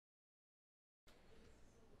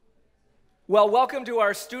Well, welcome to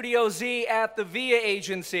our Studio Z at the VIA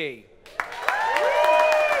Agency.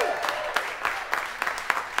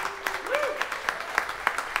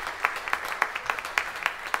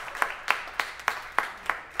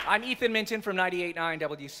 I'm Ethan Minton from 98.9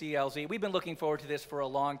 WCLZ. We've been looking forward to this for a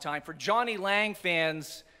long time. For Jonny Lang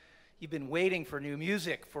fans, you've been waiting for new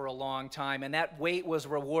music for a long time, and that wait was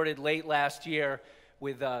rewarded late last year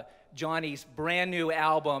with Jonny's brand new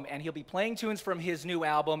album, and he'll be playing tunes from his new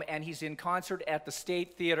album, and he's in concert at the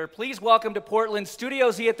State Theater. Please welcome to Portland, Studio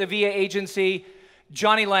Z at the VIA Agency,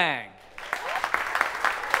 Jonny Lang.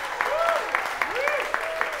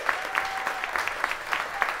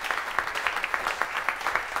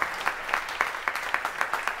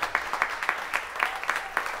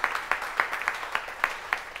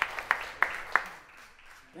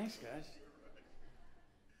 Thanks, guys.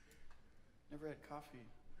 Never had coffee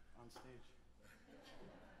on stage.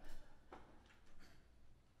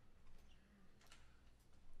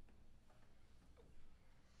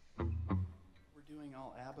 We're doing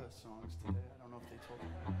all ABBA songs today. I don't know if they told you.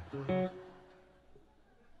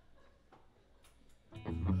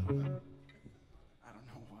 I don't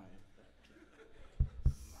know why.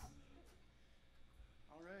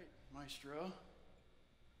 All right, Maestro.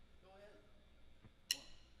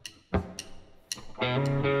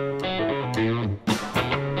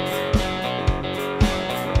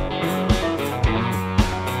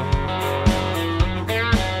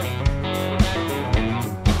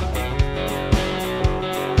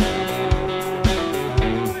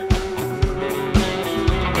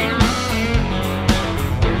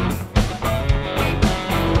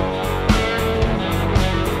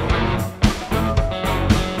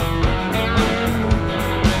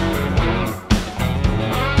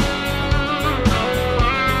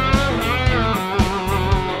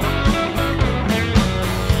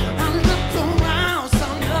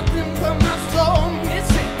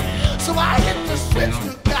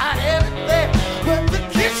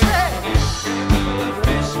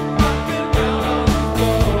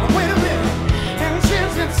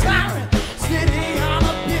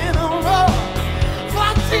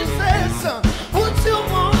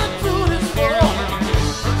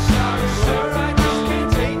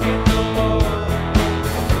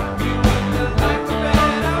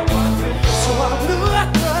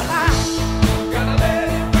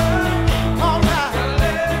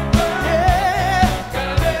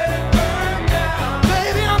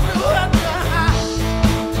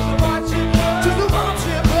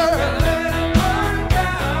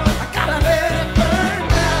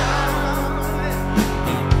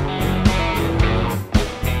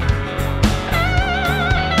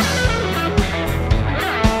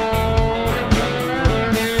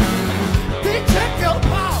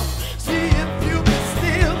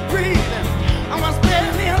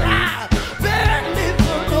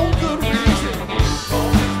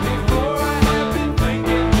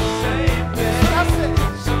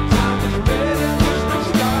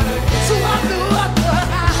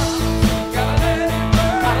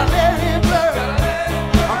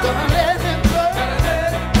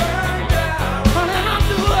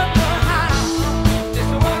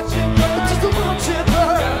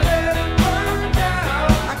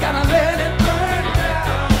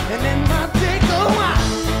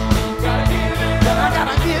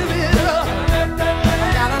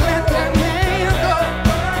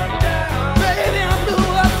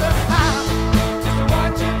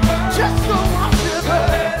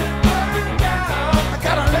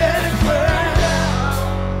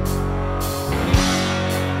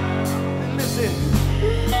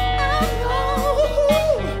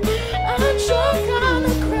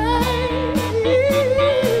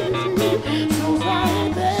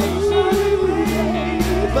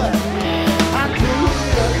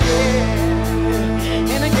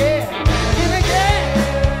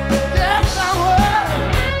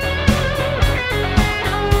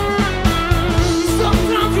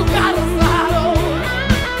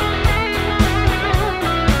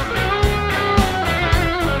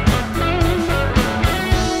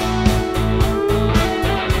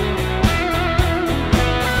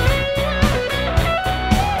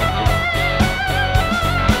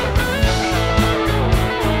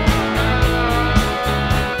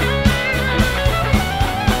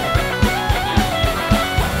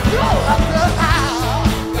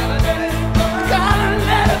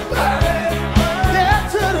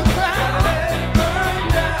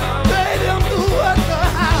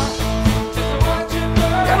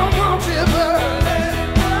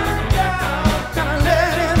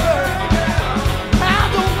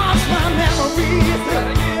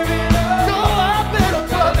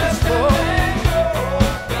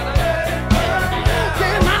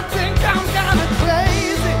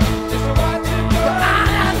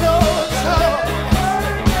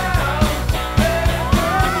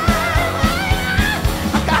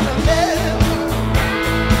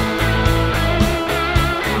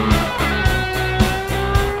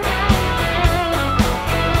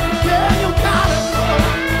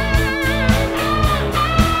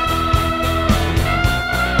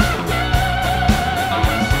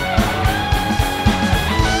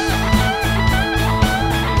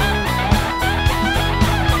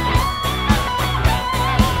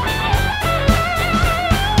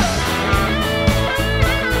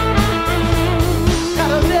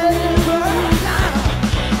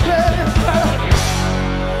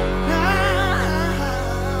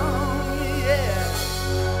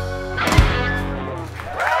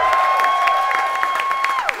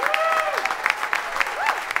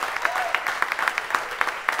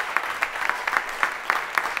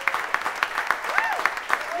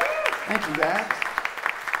 Thank you, guys.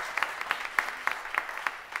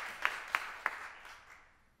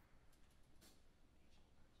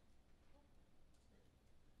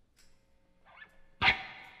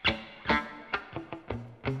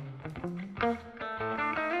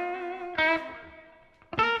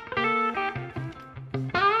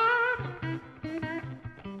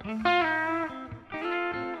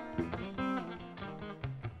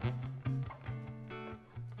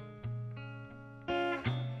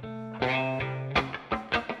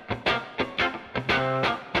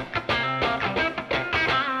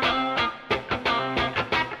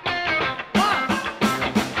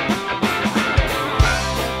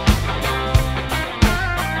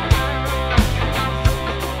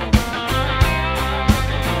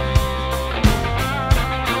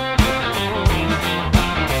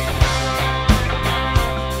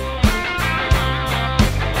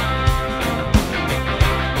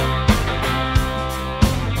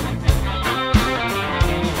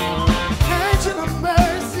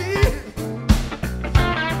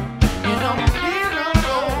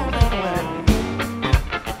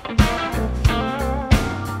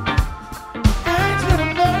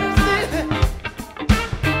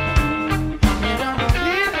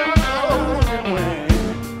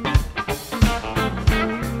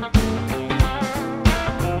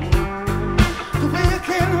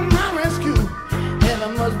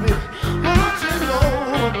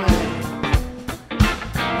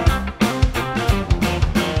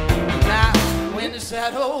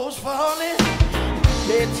 Shadows falling,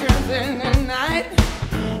 they turn in the night.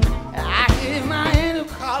 I hear my angel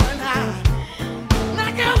calling out, and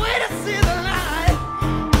I can't wait to see the light.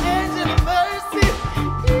 Angel of mercy,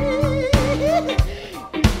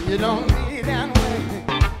 you don't need that way.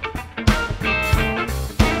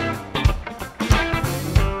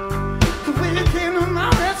 When you came to my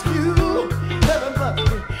rescue, everybody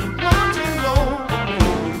wanting low.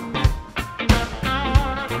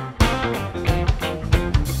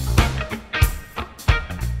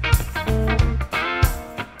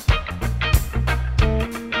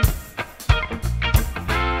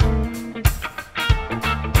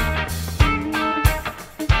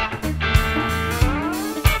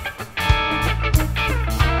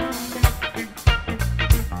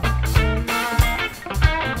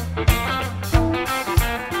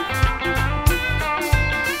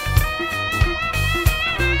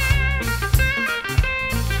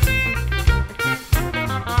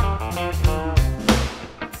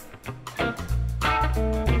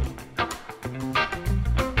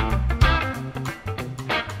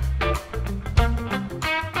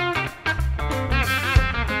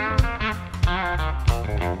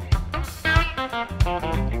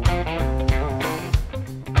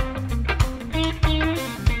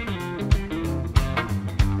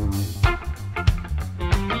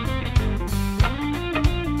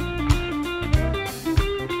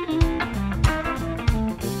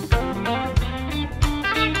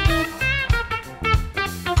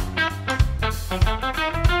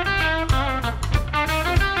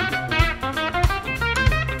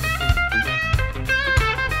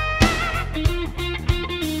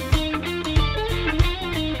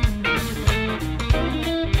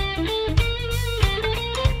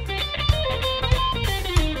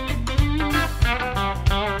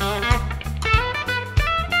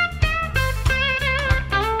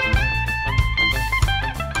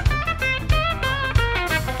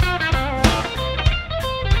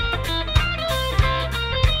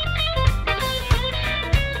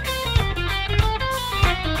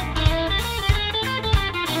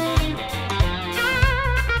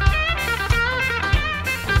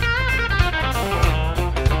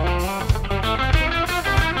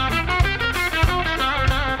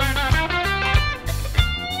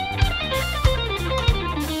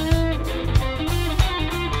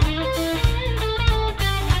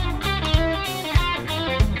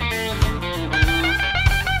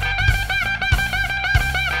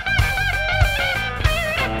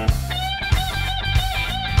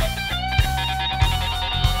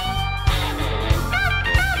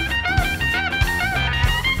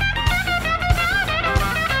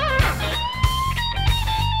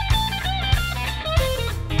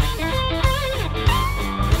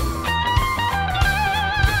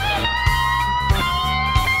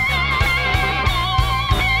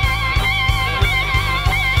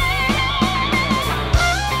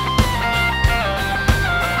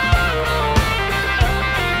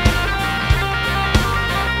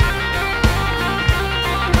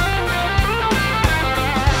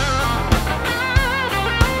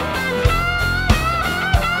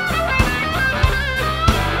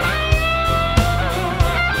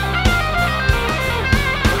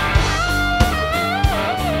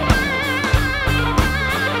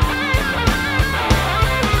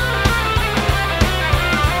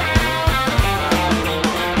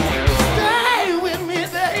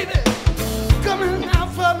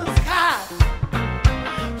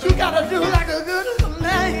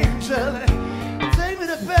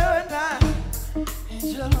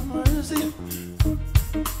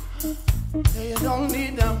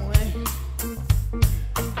 me dumb way.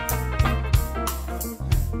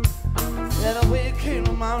 Yeah, the way you came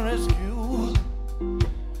to my rescue.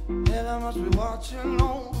 Yeah, I must be watching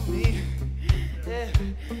over me. Yeah,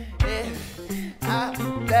 yeah.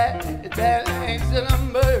 That angel of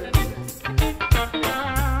mercy.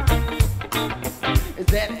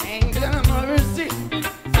 That angel of mercy.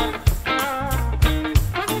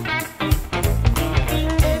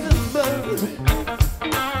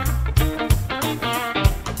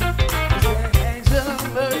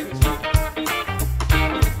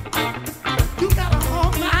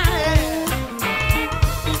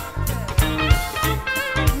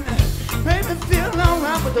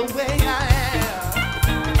 The way I am,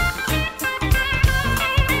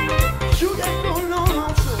 you can't go no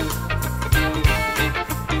sir.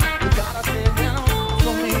 You gotta stay down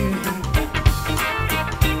for me.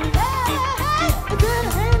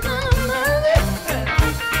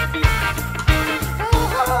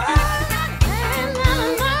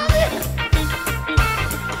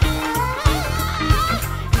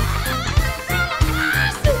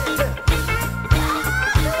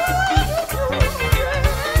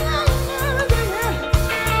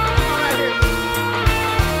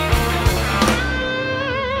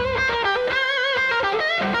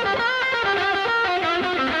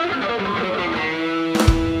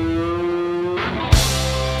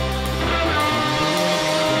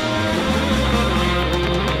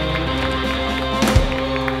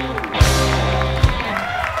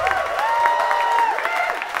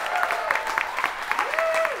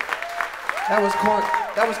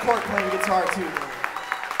 That was Court playing guitar too.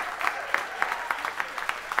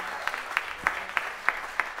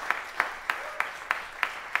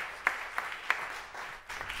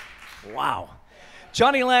 Wow.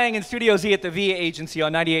 Jonny Lang in Studio Z at the VA Agency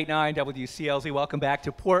on 98.9 WCLZ. Welcome back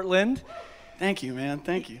to Portland. Thank you, man.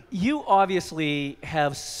 Thank you. You obviously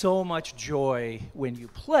have so much joy when you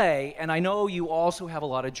play, and I know you also have a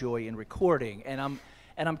lot of joy in recording. And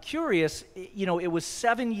I'm curious, you know, it was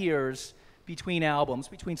 7 years between albums,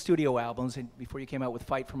 between studio albums, and before you came out with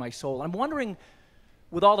Fight for My Soul. I'm wondering,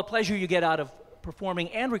 with all the pleasure you get out of performing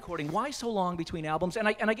and recording, why so long between albums? And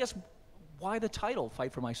I guess, why the title,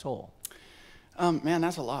 Fight for My Soul? Man,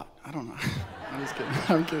 that's a lot. I don't know. I'm just kidding.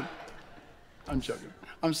 I'm kidding. I'm joking.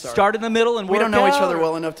 I'm sorry. Start in the middle and work We don't know out, each other or?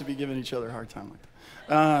 well enough to be giving each other a hard time like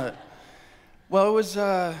that. Well, it was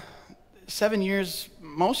 7 years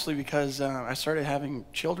mostly because I started having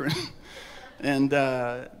children. And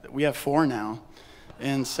we have 4 now.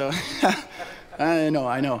 And so, I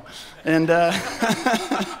know. And,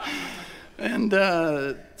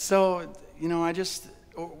 so, you know,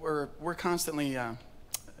 we're constantly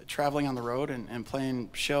traveling on the road and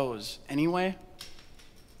playing shows anyway.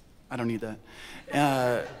 I don't need that.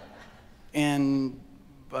 And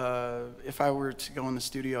if I were to go in the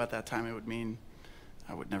studio at that time, it would mean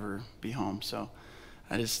I would never be home. So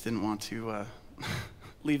I just didn't want to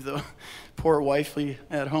leave the poor wifey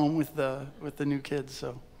at home with the new kids.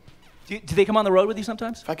 So, do they come on the road with you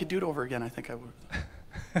sometimes? If I could do it over again, I think I would.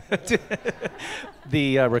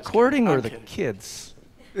 The recording or the kids?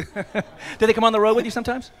 Do they come on the road with you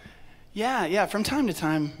sometimes? Yeah. From time to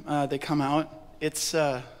time, they come out. It's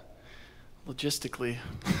logistically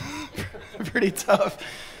pretty tough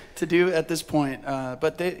to do at this point.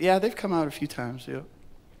 But they've come out a few times. Yeah.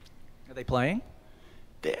 Are they playing?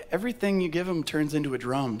 Everything you give them turns into a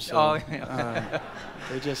drum, so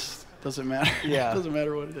they just doesn't matter. Yeah. It doesn't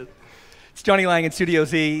matter what it is. It's Jonny Lang in Studio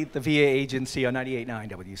Z, the VA Agency on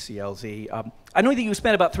 98.9 WCLZ. I know that you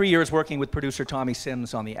spent about 3 years working with producer Tommy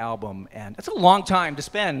Sims on the album, and it's a long time to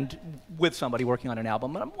spend with somebody working on an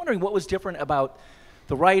album, but I'm wondering what was different about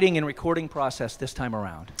the writing and recording process this time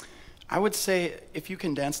around. I would say if you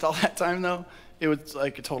condensed all that time, though, it was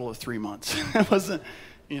like a total of 3 months. It wasn't,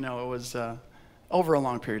 it was over a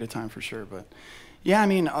long period of time for sure. But yeah, I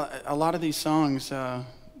mean, a lot of these songs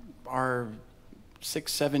are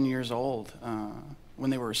 6, 7 years old when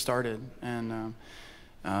they were started, and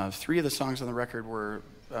 3 of the songs on the record were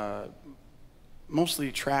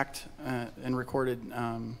mostly tracked and recorded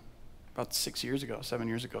about 7 years ago.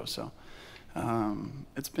 So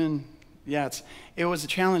it's been, it was a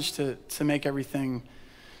challenge to make everything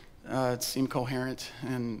seem coherent,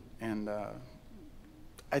 and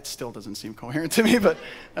it still doesn't seem coherent to me, but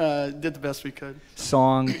did the best we could.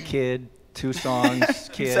 Song, kid, 2 songs,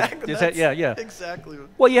 kid. Exactly. Yeah. Exactly.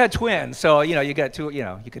 Well, you had twins, so you got 2.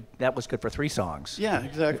 That was good for 3 songs. Yeah,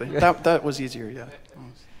 exactly. That was easier. Yeah.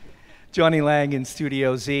 Jonny Lang in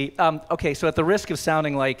Studio Z. Okay, so at the risk of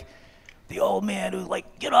sounding like the old man who's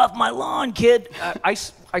like, get off my lawn, kid. I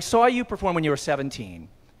saw you perform when you were 17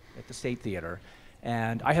 at the State Theater,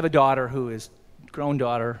 and I have a daughter who is grown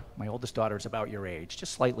daughter. My oldest daughter is about your age,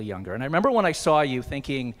 just slightly younger. And I remember when I saw you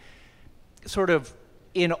thinking sort of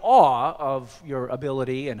in awe of your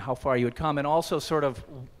ability and how far you had come, and also sort of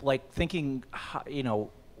like thinking, you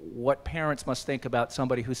know, what parents must think about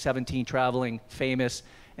somebody who's 17, traveling, famous,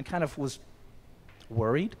 and kind of was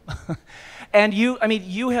worried. And you, I mean,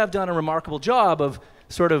 you have done a remarkable job of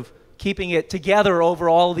sort of keeping it together over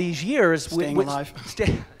all these years. Staying alive.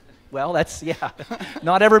 Well, that's, yeah.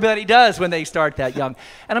 Not everybody does when they start that young.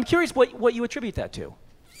 And I'm curious what you attribute that to.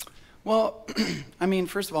 Well, I mean,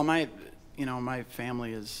 first of all, my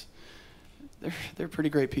family is, they're pretty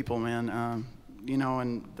great people, man. You know,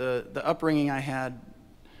 and the upbringing I had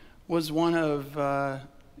was one of,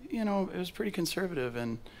 you know, it was pretty conservative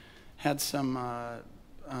and had some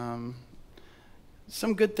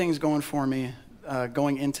good things going for me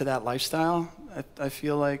going into that lifestyle. I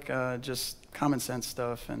feel like just common sense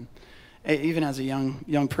stuff, and even as a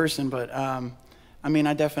young person. But I mean,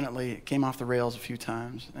 I definitely came off the rails a few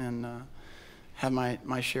times and had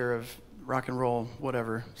my share of rock and roll,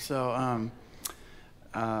 whatever. So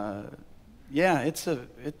yeah,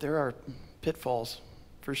 there are pitfalls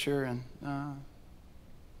for sure, and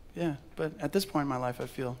yeah. But at this point in my life, I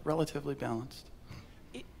feel relatively balanced.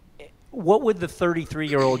 What would the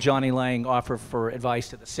 33-year-old Jonny Lang offer for advice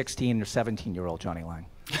to the 16 or 17-year-old Jonny Lang?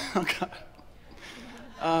 Oh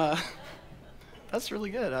God, that's really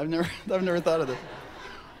good. I've never thought of this.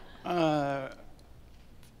 I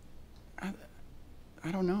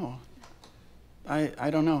don't know. I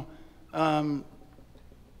don't know.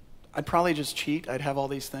 I'd probably just cheat. I'd have all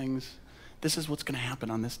these things. This is what's going to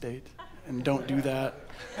happen on this date, and don't do that.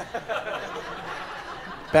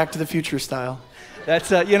 Back to the Future style.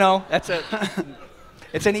 That's you know, it's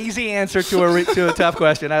an easy answer to a tough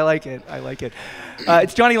question. I like it.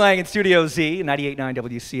 It's Jonny Lang in Studio Z, 98.9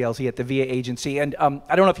 WCLZ at the VA agency. And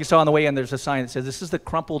I don't know if you saw on the way in, there's a sign that says this is the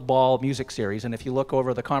Crumpled Ball music series. And if you look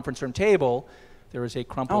over the conference room table, there is a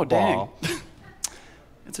crumpled ball. Oh, dang.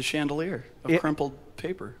 It's a chandelier of crumpled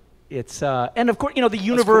paper. It's and of course, you know, the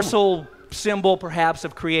universal symbol perhaps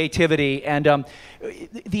of creativity. And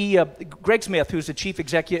Greg Smith, who's the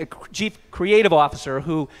chief creative officer,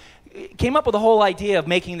 who came up with the whole idea of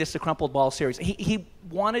making this a Crumpled Ball series. He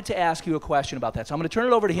wanted to ask you a question about that, so I'm going to turn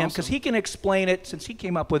it over to him because he can explain it since he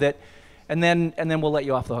came up with it, and then we'll let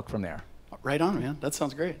you off the hook from there. Right on, man. That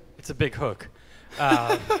sounds great. It's a big hook.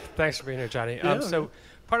 Thanks for being here, Jonny. So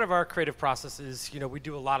part of our creative process is, you know, we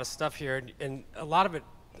do a lot of stuff here, and a lot of it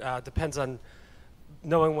depends on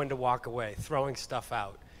knowing when to walk away, throwing stuff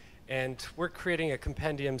out. And we're creating a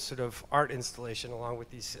compendium sort of art installation along with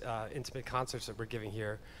these intimate concerts that we're giving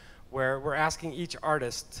here, where we're asking each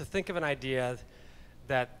artist to think of an idea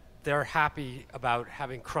that they're happy about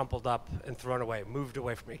having crumpled up and thrown away, moved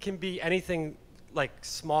away from. It can be anything like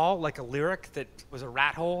small, like a lyric that was a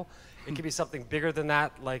rat hole. It could be something bigger than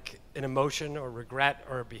that, like an emotion or regret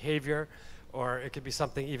or a behavior, or it could be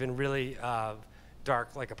something even really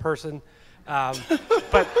dark, like a person. But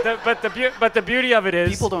the beauty of it is,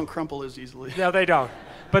 people don't crumple as easily. No, they don't.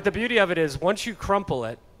 But the beauty of it is, once you crumple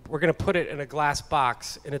it, we're going to put it in a glass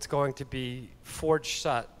box, and it's going to be forged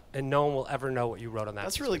shut, and no one will ever know what you wrote on that.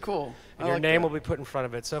 That's really cool. And your name will be put in front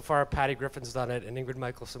of it. So far, Patty Griffin's done it, and Ingrid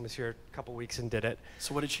Michaelson was here a couple weeks and did it.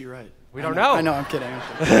 So what did she write? We don't know. I know. I'm kidding.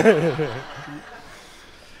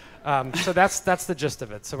 So that's the gist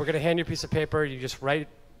of it. So we're going to hand you a piece of paper. You just write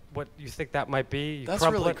what you think that might be. You That's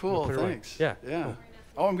crumple really it, cool. put it away. Thanks. Yeah. Cool.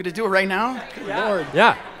 Oh, I'm going to do it right now? Good Lord.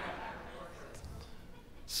 Yeah.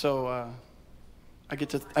 So I get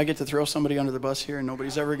to throw somebody under the bus here, and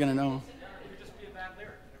nobody's ever going to know.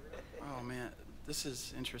 Oh man, this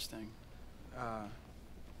is interesting.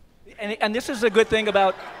 And this is a good thing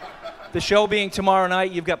about the show being tomorrow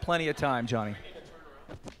night. You've got plenty of time, Jonny.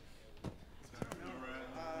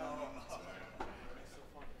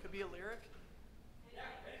 Could be a lyric.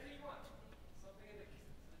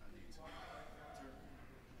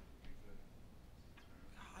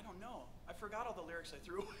 I don't know. I forgot all the lyrics I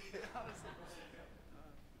threw away. Honestly.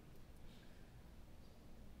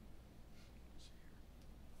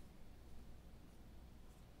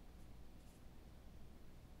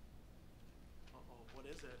 What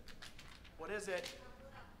is it? What is it?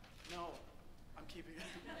 No, I'm keeping it.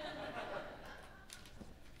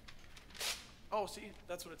 Oh, see,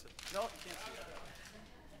 that's what it said. No, you can't see that.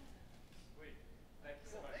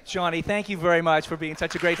 Jonny, thank you very much for being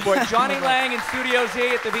such a great sport. Jonny Lang in Studio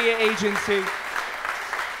Z at the VA agency.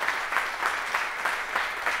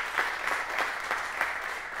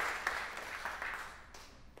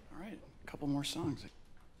 All right, a couple more songs.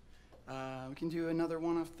 We can do another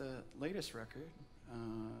one off the latest record.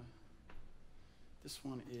 This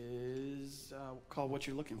one is called What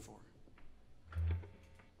You're Looking For.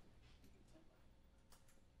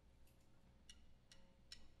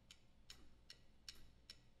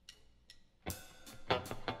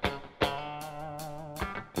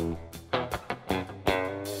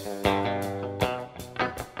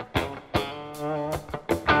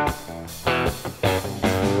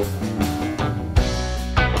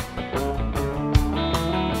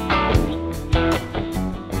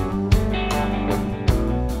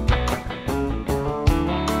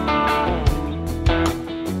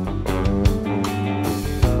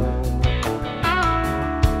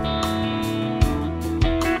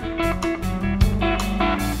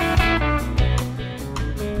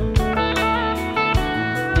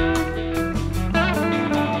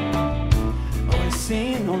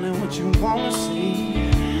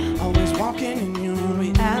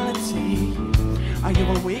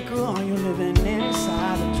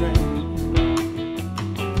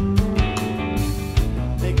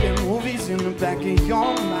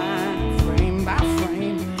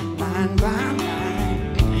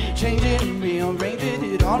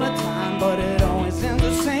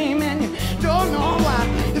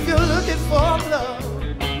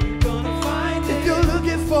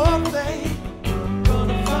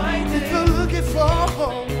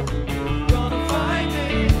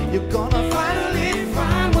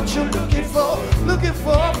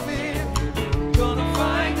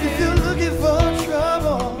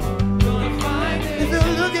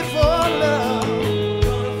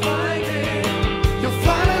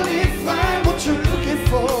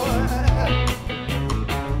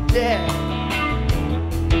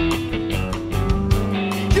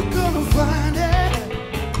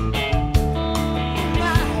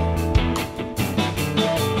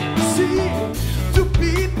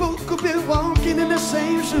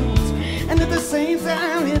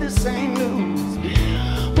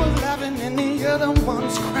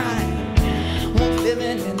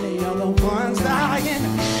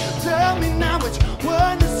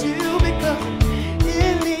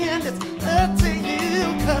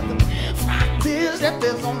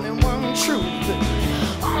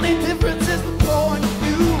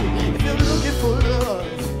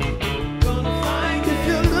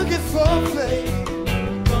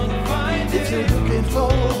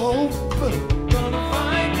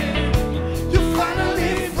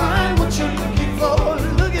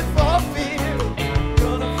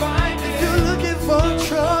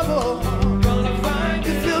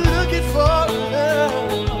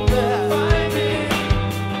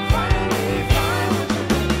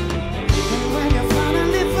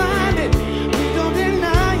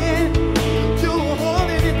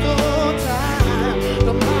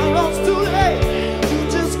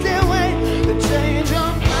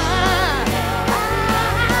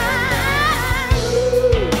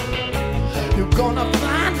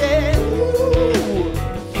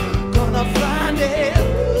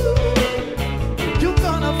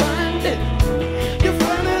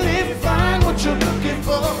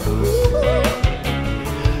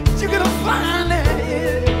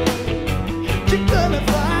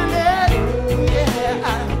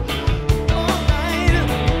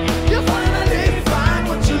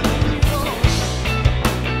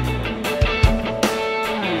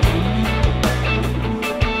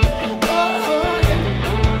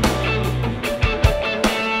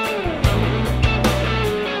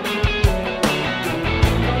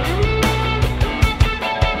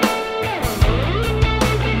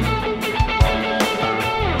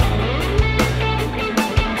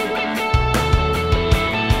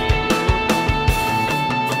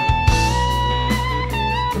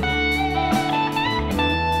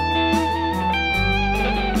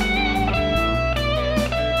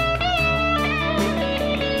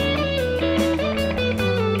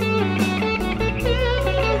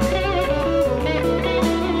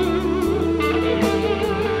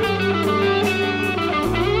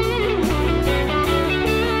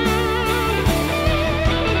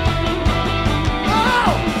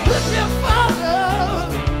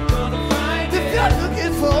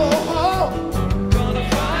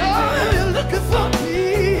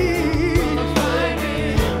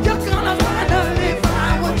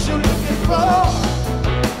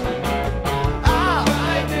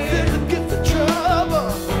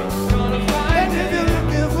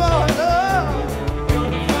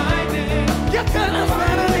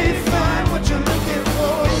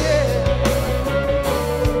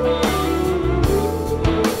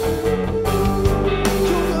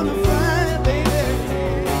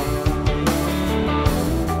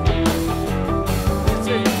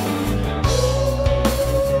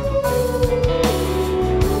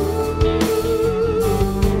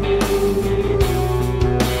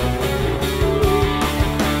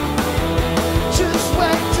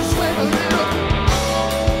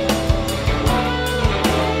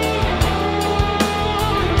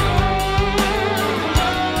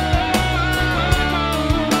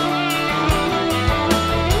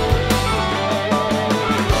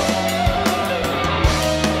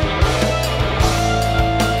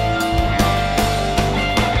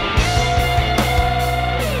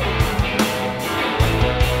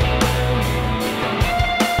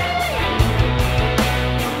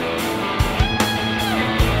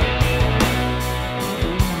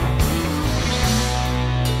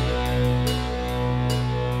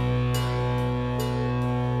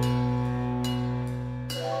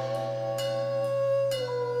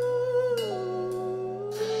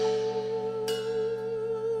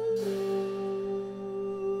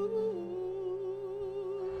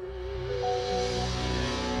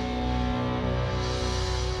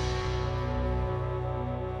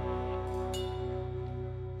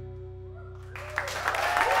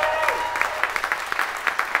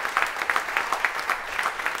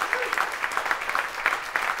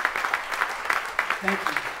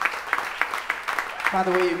 By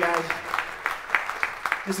the way, you guys,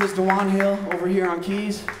 this is Dewan Hill over here on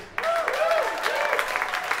keys.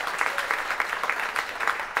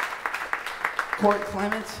 Court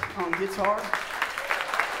Clements on guitar.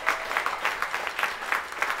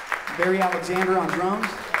 Barry Alexander on drums.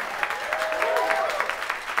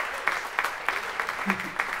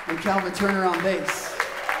 And Calvin Turner on bass.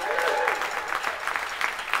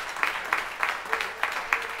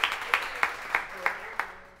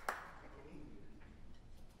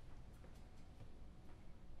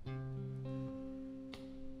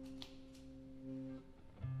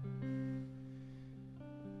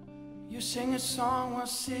 You sing a song while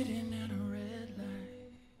sitting at a red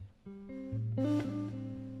light,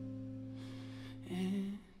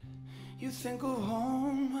 and you think of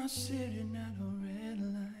home while sitting at a red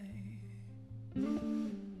light.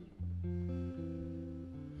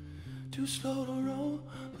 Too slow to roll,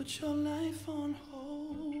 put your life on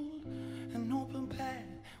hold. An open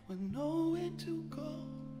path with nowhere to go.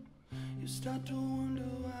 You start to wonder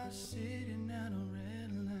why sitting at a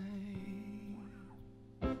red light.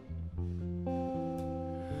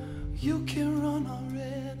 You can run a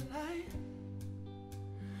red light,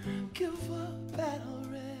 give up at a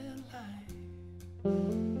red light.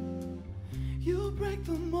 You break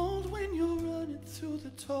the mold when you're running through the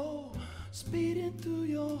toll, speeding through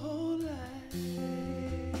your whole life.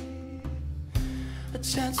 A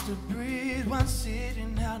chance to breathe while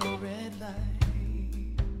sitting at a red light.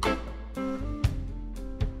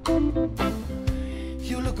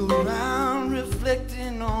 You look around,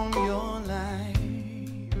 reflecting on your life.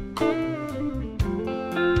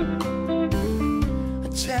 A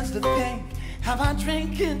chance to think, have I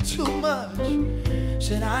drinking too much?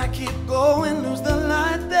 Should I keep going, lose the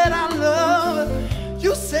life that I love?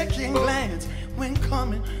 You second glance when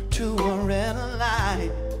coming to a red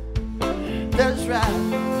light. That's right.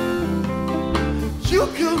 You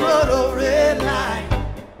could run a red light,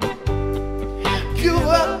 give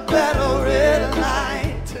up at a red light.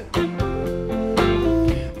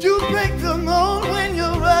 You break the mold when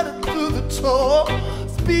you're running through the toll,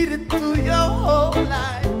 speeding through your whole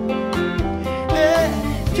life. Yeah,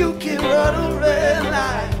 you can run a red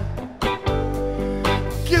light,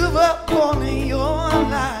 give up on your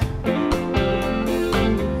life.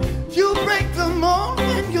 You break the mold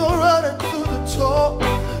when you're running through the toll,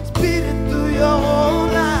 speeding through your whole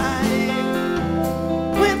life.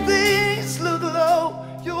 When things look low,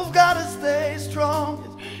 you've gotta stay strong.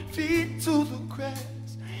 Feet to the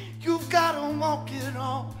grass, you've gotta walk it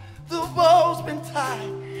on. The bow's been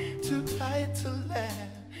tied, too tight to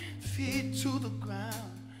land. Feet to the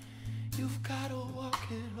ground, you've gotta walk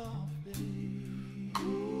it off, baby.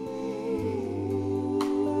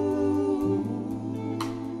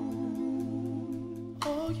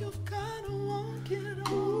 Oh, you've gotta walk it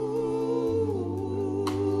off.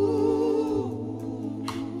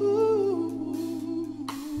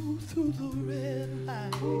 Through the red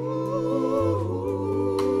light.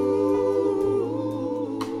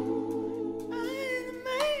 I ain't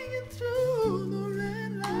making through the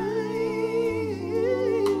red light.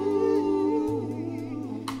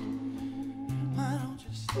 Why don't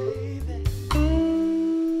you stay?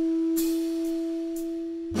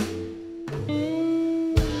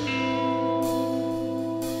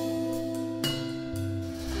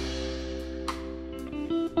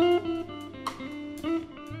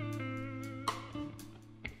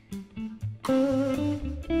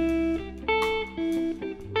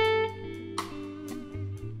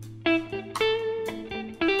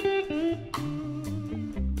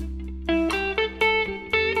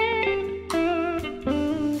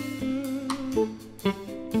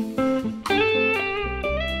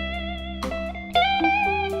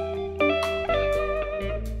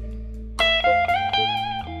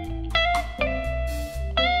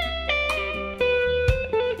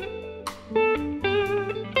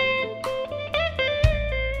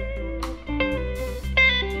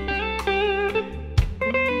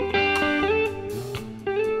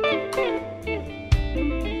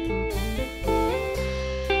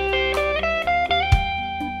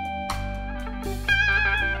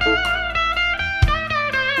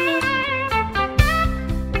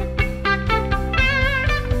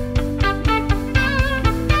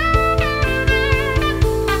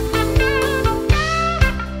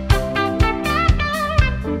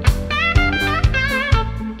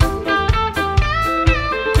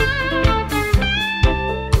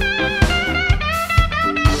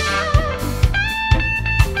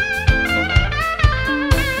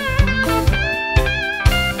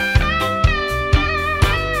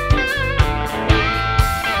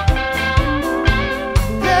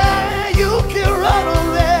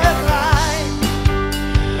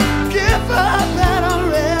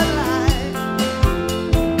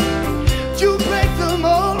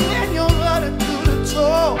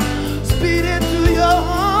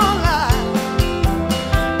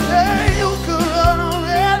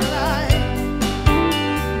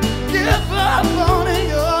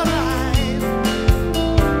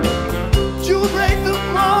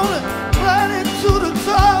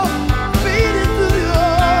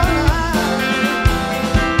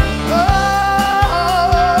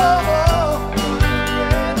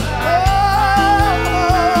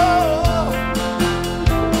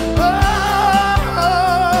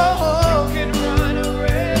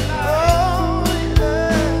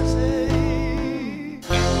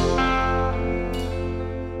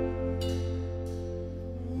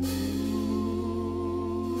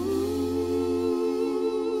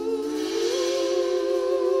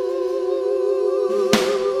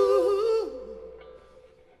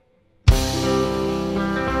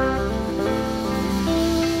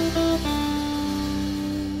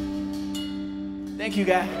 Thank you,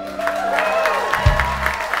 guys.